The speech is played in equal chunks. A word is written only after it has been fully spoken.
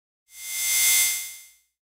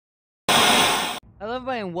Hello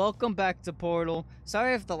everybody and welcome back to Portal.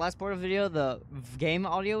 Sorry if the last Portal video the game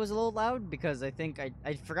audio was a little loud because I think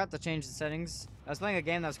I forgot to change the settings. I was playing a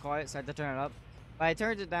game that was quiet, so I had to turn it up. But I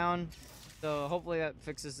turned it down, so hopefully that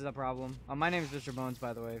fixes the problem. My name is Mr. Bones,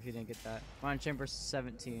 by the way, if you didn't get that. I'm on Chamber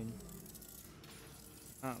 17.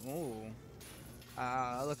 Ooh.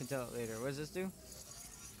 I'll look into it later. What does this do?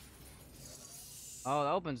 Oh,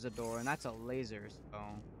 that opens the door, and that's a laser, so...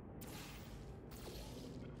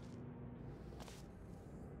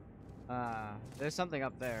 there's something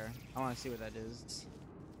up there. I want to see what that is.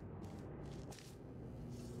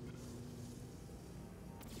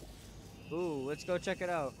 Ooh, let's go check it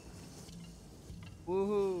out.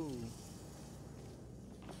 Woohoo!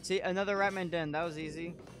 See, another Ratman Den. That was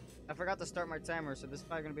easy. I forgot to start my timer, so this is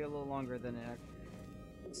probably gonna be a little longer than it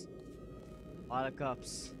actually. A lot of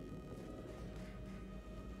cups.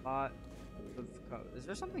 Lot of cups. Is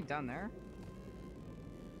there something down there?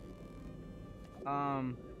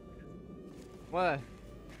 What?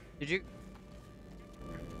 Did you?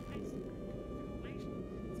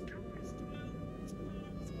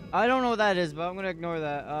 I don't know what that is, but I'm gonna ignore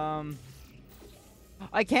that.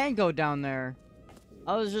 I can go down there.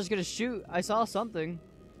 I was just gonna shoot. I saw something.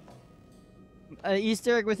 An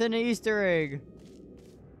Easter egg within an Easter egg.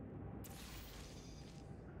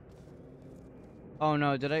 Oh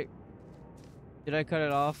no, did I cut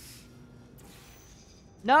it off?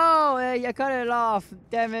 No, I cut it off.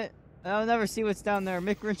 Damn it. I'll never see what's down there.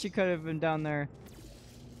 McRinchy could have been down there.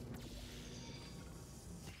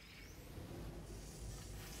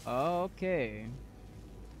 Okay.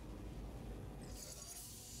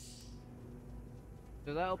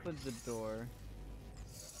 So that opens the door.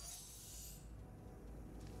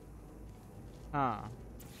 Huh.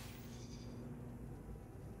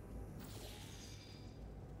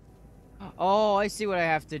 Oh, I see what I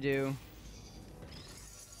have to do.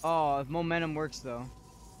 Oh, if momentum works though.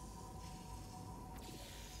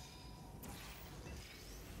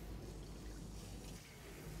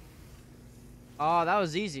 Oh, that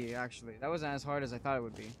was easy actually. That wasn't as hard as I thought it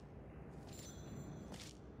would be.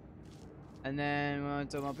 And then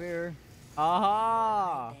momentum up here.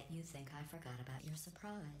 Aha! I bet you think I forgot about your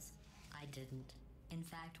surprise. I didn't. In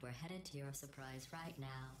fact, we're headed to your surprise right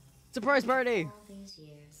now. Surprise party! All these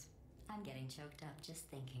years, I'm getting choked up just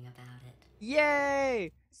thinking about it.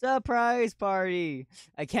 Yay! Surprise party!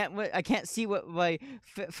 I can't see what my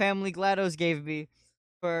family GLaDOS gave me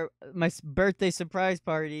for my birthday surprise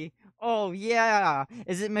party. Oh yeah!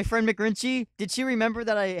 Is it my friend McRinchy? Did she remember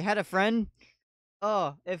that I had a friend?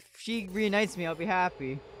 Oh, if she reunites me, I'll be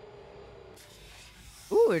happy.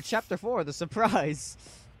 Ooh, it's chapter 4, the surprise.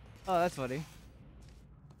 Oh, that's funny.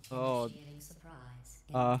 Oh. Initiating surprise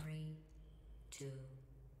in 3, 2,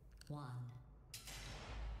 1.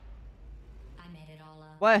 I made it all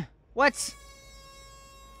up. What? What?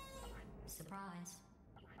 Surprise.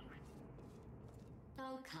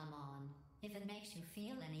 Oh, come on. If it makes you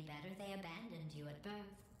feel any better, they abandoned you at birth.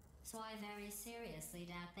 So I very seriously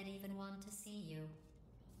doubt they'd even want to see you.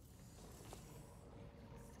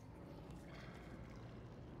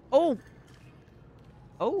 Oh!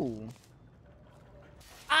 Oh!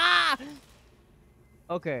 Ah!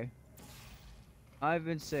 Okay. I've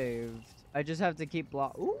been saved. I just have to keep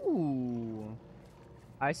block. Ooh!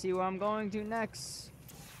 I see where I'm going to next.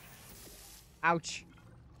 Ouch.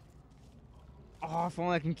 Oh, if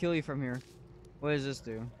only I can kill you from here. What does this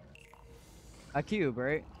do? A cube,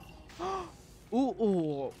 right? Ooh,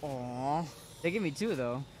 ooh, aw. They give me 2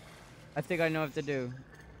 though. I think I know what to do.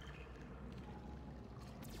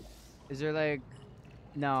 Is there like...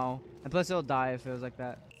 No. And plus it'll die if it was like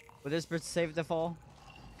that. Would this save the fall?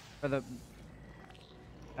 Or the...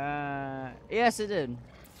 Yes it did.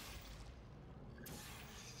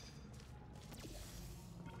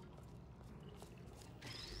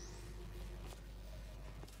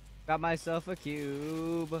 Got myself a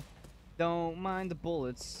cube. Don't mind the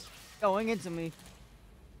bullets going into me.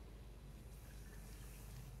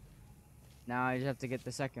 Now I just have to get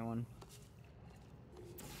the second one.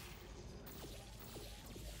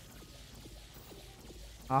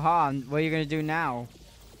 Aha, and what are you gonna do now?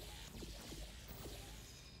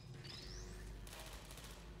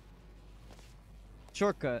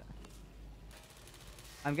 Shortcut.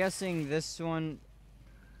 I'm guessing this one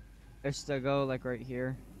is to go like right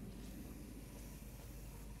here.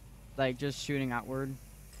 Like just shooting outward.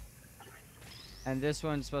 And this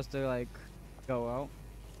one's supposed to like go out.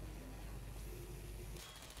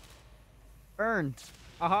 Burn!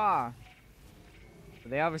 Aha! But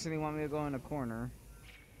they obviously want me to go in a corner.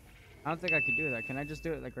 I don't think I could do that. Can I just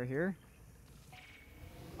do it like right here?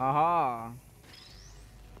 Aha!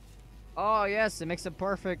 Oh yes, it makes a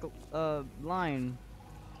perfect line.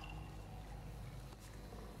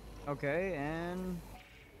 Okay, and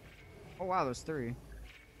oh wow, there's 3.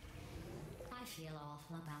 I feel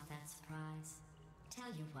awful about that surprise. Tell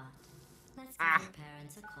you what, let's give Ah, your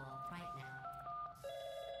parents a call right now.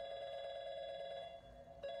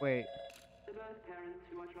 wait. The birth parents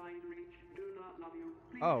you are trying to reach do not love you.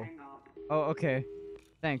 Please Oh. hang up. Oh, okay.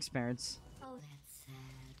 Thanks, parents. Oh, that's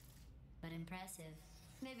sad. But impressive.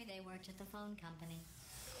 Maybe they worked at the phone company.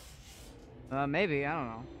 Maybe, I don't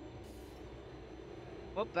know.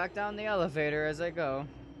 Well, back down the elevator as I go.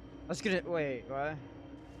 I was gonna wait, what?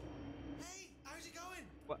 Hey, how's it going?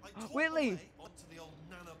 What? I taught Whitley! away onto the old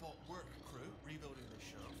nanobot work crew rebuilding this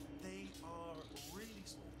show. They are really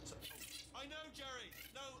small. So, I know, Jerry.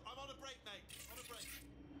 No, I'm on a break, mate. On a break.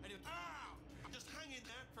 Anyway, just hang in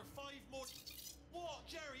there for 5 more. What,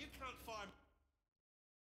 Jerry? You can't fire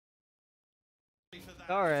me for that.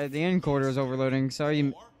 Sorry, the encoder is overloading. Sorry,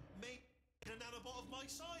 you. Or maybe a nanobot of my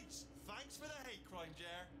size. Thanks for the hate crime,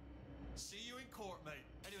 Jer. See you in court, mate.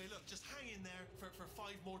 Anyway, look, just hang in there for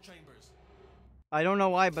 5 more chambers. I don't know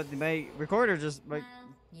why, but my recorder just Well,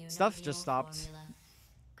 you know stuff the just old stopped. formula.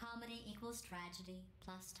 Comedy equals tragedy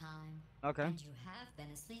plus time. Okay. And you have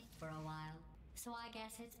been asleep for a while. So I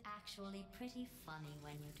guess it's actually pretty funny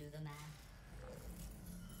when you do the math.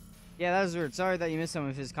 Yeah, that was weird. Sorry that you missed some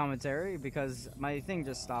of his commentary because my thing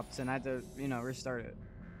just stopped and I had to, you know, restart it.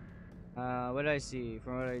 What did I see?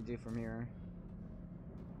 From what did I do from here?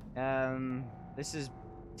 This is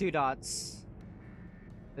 2 dots.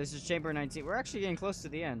 This is chamber 19. We're actually getting close to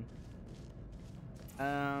the end.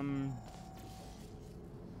 I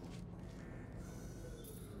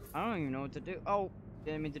don't even know what to do. Oh,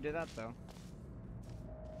 didn't mean to do that though.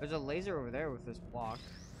 There's a laser over there with this block.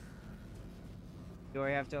 Do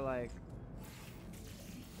I have to like...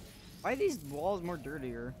 Why are these walls more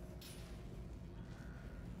dirtier?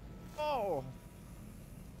 Oh!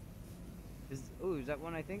 Ooh, is that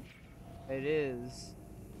one I think? It is.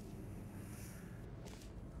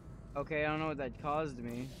 Okay, I don't know what that caused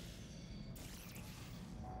me.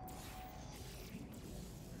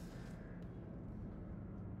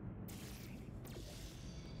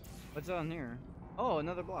 What's on here? Oh,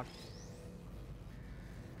 another block.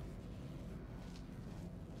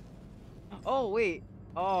 Oh, wait.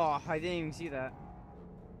 Oh, I didn't even see that.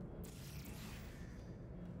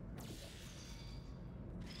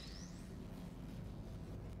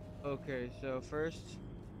 Okay, so first...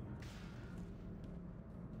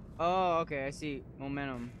 Oh, okay, I see.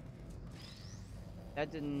 Momentum.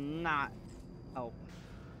 That did not help.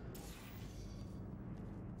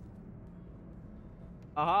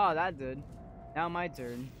 Aha, that did. Now my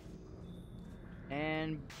turn.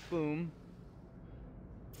 And boom.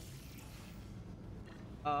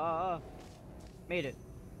 Made it.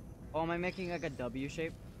 Oh, am I making like a W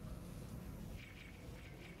shape?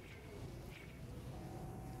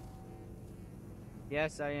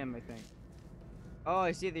 Yes, I am, I think. Oh,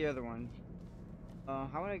 I see the other one.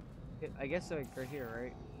 How would I get, I guess like right here,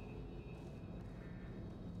 right?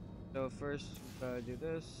 So first, do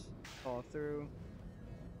this, fall through,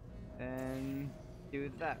 and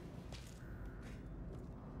do that.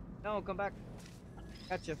 No, come back.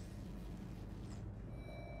 Gotcha.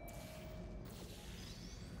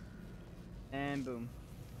 And boom.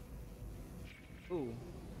 Ooh.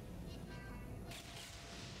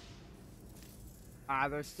 Ah,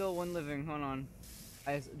 there's still one living. Hold on.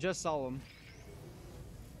 I just saw him.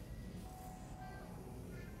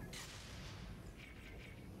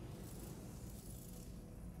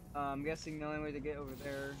 I'm guessing the only way to get over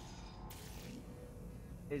there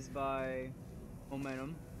is by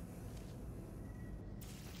momentum.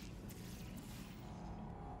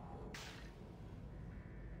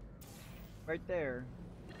 Right there.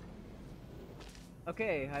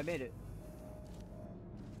 Okay, I made it.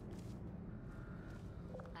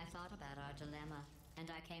 I thought about our dilemma, and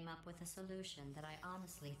I came up with a solution that I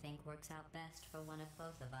honestly think works out best for one of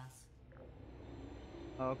both of us.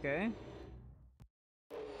 Okay.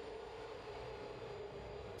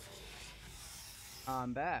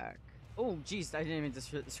 I'm back. Oh, jeez, I didn't mean to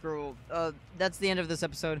scroll. That's the end of this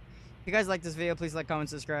episode. If you guys like this video, please like, comment,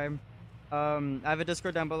 subscribe. I have a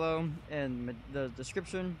Discord down below in the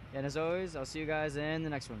description. And as always, I'll see you guys in the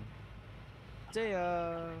next one. See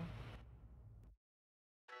ya!